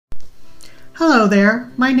Hello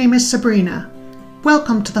there, my name is Sabrina.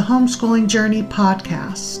 Welcome to the Homeschooling Journey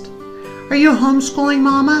podcast. Are you a homeschooling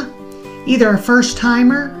mama? Either a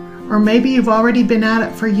first-timer, or maybe you've already been at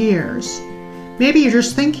it for years. Maybe you're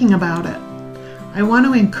just thinking about it. I want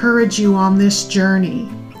to encourage you on this journey.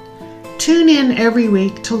 Tune in every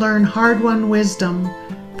week to learn hard-won wisdom,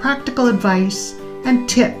 practical advice, and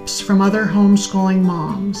tips from other homeschooling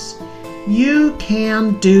moms. You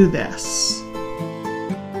can do this.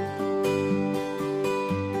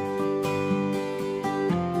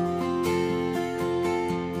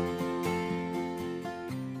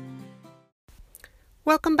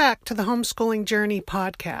 Welcome back to the Homeschooling Journey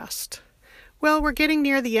podcast. Well, we're getting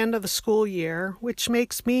near the end of the school year, which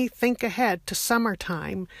makes me think ahead to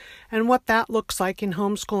summertime and what that looks like in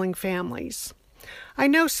homeschooling families. I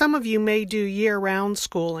know some of you may do year-round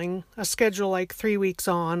schooling, a schedule like 3 weeks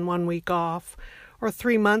on, 1 week off, or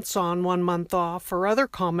 3 months on, 1 month off, or other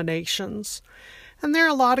combinations. And there are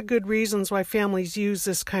a lot of good reasons why families use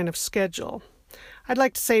this kind of schedule. I'd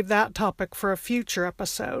like to save that topic for a future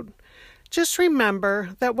episode. Just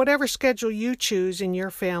remember that whatever schedule you choose in your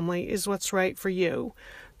family is what's right for you.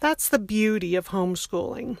 That's the beauty of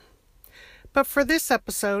homeschooling. But for this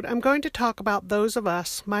episode, I'm going to talk about those of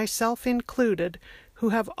us, myself included, who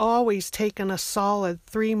have always taken a solid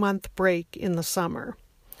 3-month break in the summer.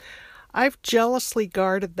 I've jealously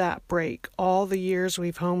guarded that break all the years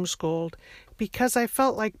we've homeschooled because I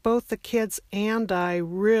felt like both the kids and I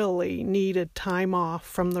really needed time off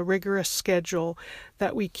from the rigorous schedule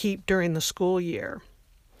that we keep during the school year.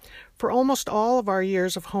 For almost all of our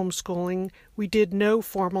years of homeschooling, we did no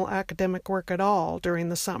formal academic work at all during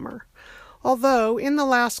the summer. Although, in the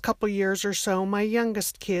last couple years or so, my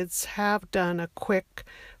youngest kids have done a quick,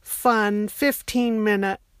 fun,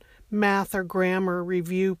 15-minute math or grammar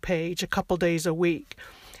review page a couple days a week,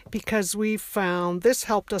 because we've found this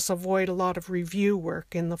helped us avoid a lot of review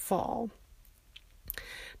work in the fall.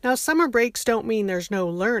 Now, summer breaks don't mean there's no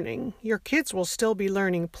learning. Your kids will still be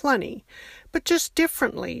learning plenty, but just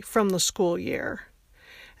differently from the school year.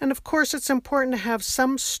 And of course, it's important to have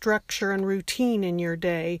some structure and routine in your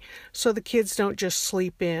day so the kids don't just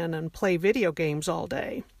sleep in and play video games all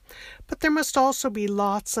day. But there must also be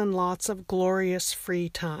lots and lots of glorious free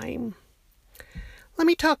time. Let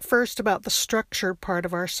me talk first about the structured part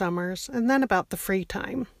of our summers and then about the free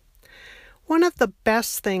time. One of the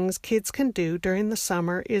best things kids can do during the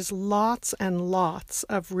summer is lots and lots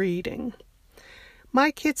of reading.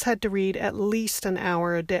 My kids had to read at least an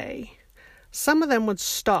hour a day. Some of them would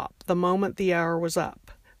stop the moment the hour was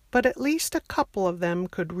up, but at least a couple of them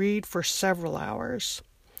could read for several hours.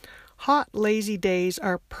 Hot, lazy days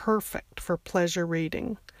are perfect for pleasure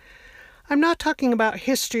reading. I'm not talking about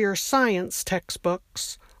history or science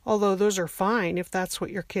textbooks, although those are fine if that's what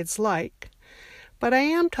your kids like. But I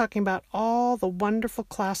am talking about all the wonderful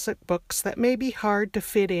classic books that may be hard to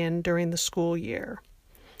fit in during the school year.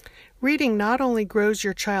 Reading not only grows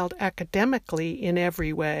your child academically in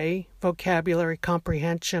every way, vocabulary,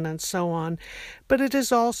 comprehension, and so on, but it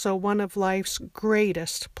is also one of life's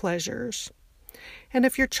greatest pleasures. And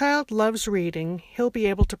if your child loves reading, he'll be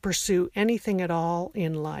able to pursue anything at all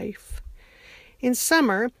in life. In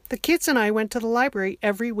summer, the kids and I went to the library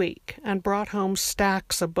every week and brought home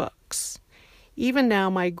stacks of books. Even now,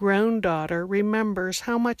 my grown daughter remembers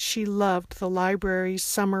how much she loved the library's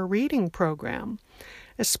summer reading program,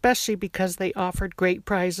 especially because they offered great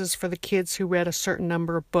prizes for the kids who read a certain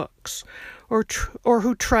number of books, or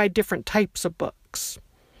who tried different types of books.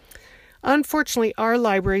 Unfortunately, our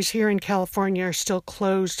libraries here in California are still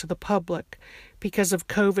closed to the public because of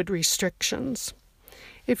COVID restrictions.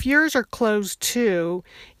 If yours are closed too,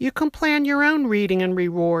 you can plan your own reading and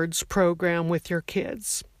rewards program with your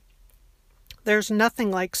kids. There's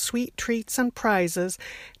nothing like sweet treats and prizes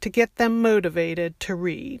to get them motivated to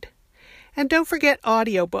read. And don't forget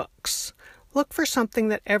audiobooks. Look for something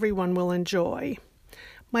that everyone will enjoy.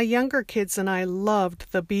 My younger kids and I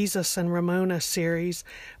loved the Beezus and Ramona series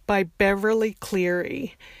by Beverly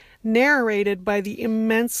Cleary, narrated by the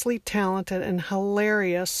immensely talented and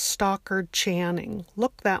hilarious Stockard Channing.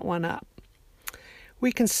 Look that one up.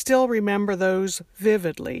 We can still remember those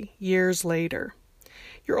vividly years later.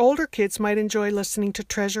 Your older kids might enjoy listening to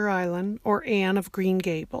Treasure Island or Anne of Green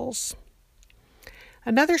Gables.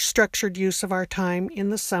 Another structured use of our time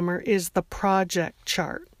in the summer is the project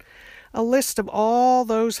chart, a list of all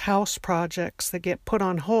those house projects that get put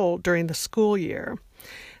on hold during the school year.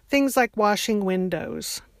 Things like washing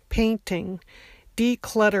windows, painting,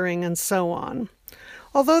 decluttering, and so on.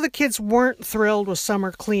 Although the kids weren't thrilled with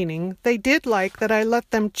summer cleaning, they did like that I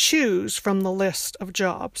let them choose from the list of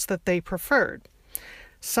jobs that they preferred.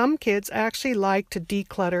 Some kids actually like to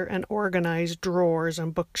declutter and organize drawers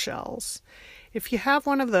and bookshelves. If you have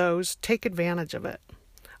one of those, take advantage of it.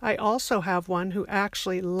 I also have one who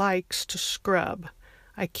actually likes to scrub.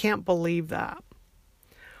 I can't believe that.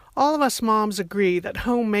 All of us moms agree that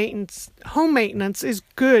home maintenance is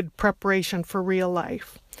good preparation for real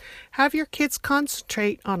life. Have your kids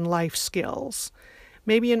concentrate on life skills.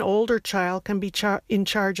 Maybe an older child can be in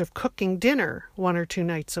charge of cooking dinner 1 or 2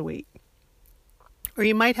 nights a week. Or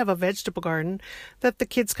you might have a vegetable garden that the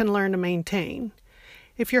kids can learn to maintain.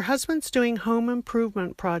 If your husband's doing home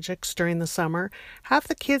improvement projects during the summer, have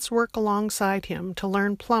the kids work alongside him to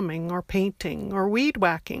learn plumbing or painting or weed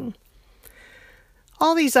whacking.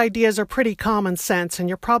 All these ideas are pretty common sense, and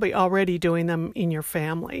you're probably already doing them in your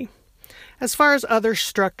family. As far as other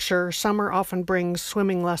structure, summer often brings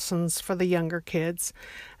swimming lessons for the younger kids,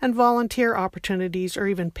 and volunteer opportunities or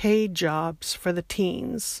even paid jobs for the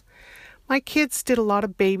teens. My kids did a lot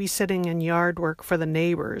of babysitting and yard work for the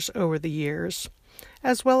neighbors over the years,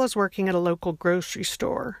 as well as working at a local grocery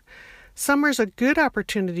store. Summer's a good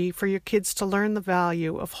opportunity for your kids to learn the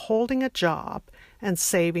value of holding a job and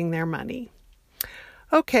saving their money.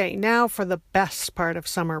 Okay, now for the best part of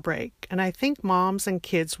summer break, and I think moms and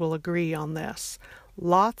kids will agree on this.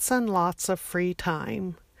 Lots and lots of free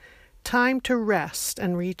time. Time to rest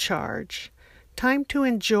and recharge. Time to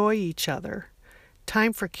enjoy each other.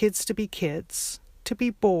 Time for kids to be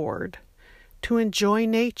bored, to enjoy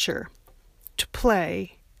nature, to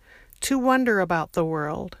play, to wonder about the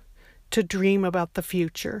world, to dream about the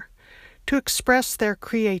future, to express their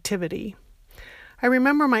creativity. I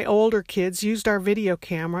remember my older kids used our video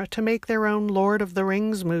camera to make their own Lord of the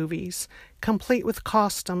Rings movies, complete with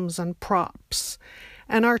costumes and props,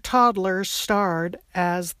 and our toddlers starred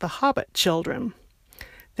as the Hobbit children.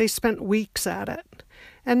 They spent weeks at it,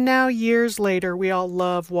 and now years later we all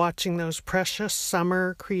love watching those precious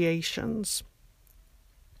summer creations.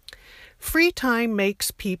 Free time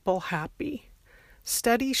makes people happy.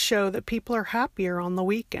 Studies show that people are happier on the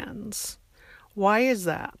weekends. Why is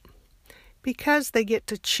that? Because they get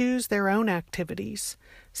to choose their own activities,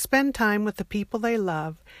 spend time with the people they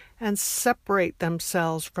love, and separate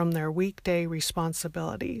themselves from their weekday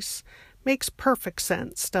responsibilities. Makes perfect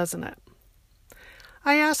sense, doesn't it?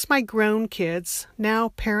 I asked my grown kids, now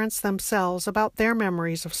parents themselves, about their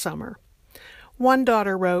memories of summer. One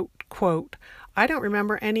daughter wrote, quote, "I don't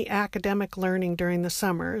remember any academic learning during the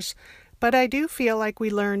summers, but I do feel like we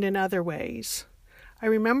learned in other ways. I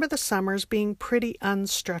remember the summers being pretty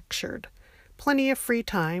unstructured. Plenty of free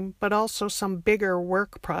time, but also some bigger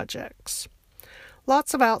work projects.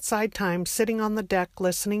 Lots of outside time sitting on the deck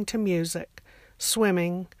listening to music,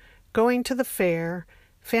 swimming, going to the fair,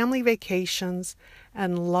 family vacations,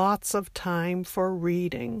 and lots of time for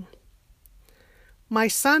reading." My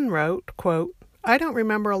son wrote, quote, "I don't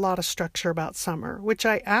remember a lot of structure about summer, which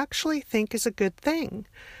I actually think is a good thing.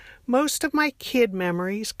 Most of my kid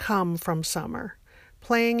memories come from summer.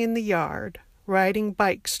 Playing in the yard, riding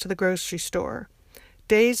bikes to the grocery store,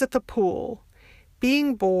 days at the pool,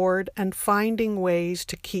 being bored and finding ways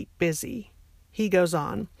to keep busy." He goes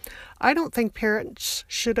on, "I don't think parents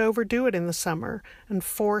should overdo it in the summer and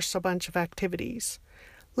force a bunch of activities.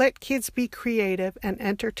 Let kids be creative and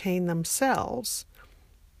entertain themselves.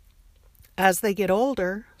 As they get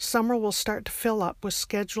older, summer will start to fill up with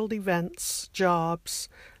scheduled events, jobs,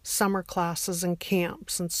 summer classes and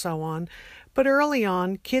camps and so on. But early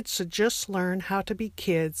on, kids should just learn how to be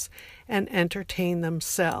kids and entertain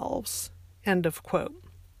themselves." End of quote.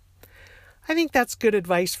 I think that's good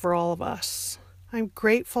advice for all of us. I'm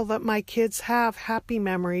grateful that my kids have happy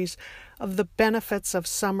memories of the benefits of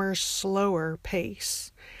summer's slower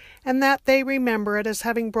pace, and that they remember it as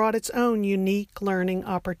having brought its own unique learning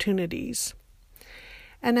opportunities.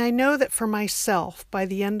 And I know that for myself, by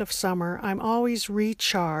the end of summer, I'm always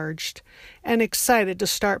recharged and excited to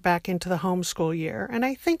start back into the homeschool year, and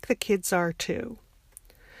I think the kids are too.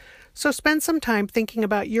 So spend some time thinking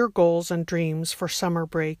about your goals and dreams for summer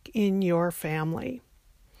break in your family.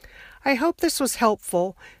 I hope this was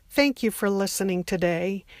helpful. Thank you for listening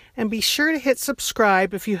today, and be sure to hit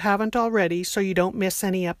subscribe if you haven't already so you don't miss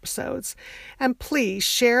any episodes. And please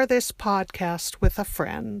share this podcast with a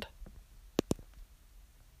friend.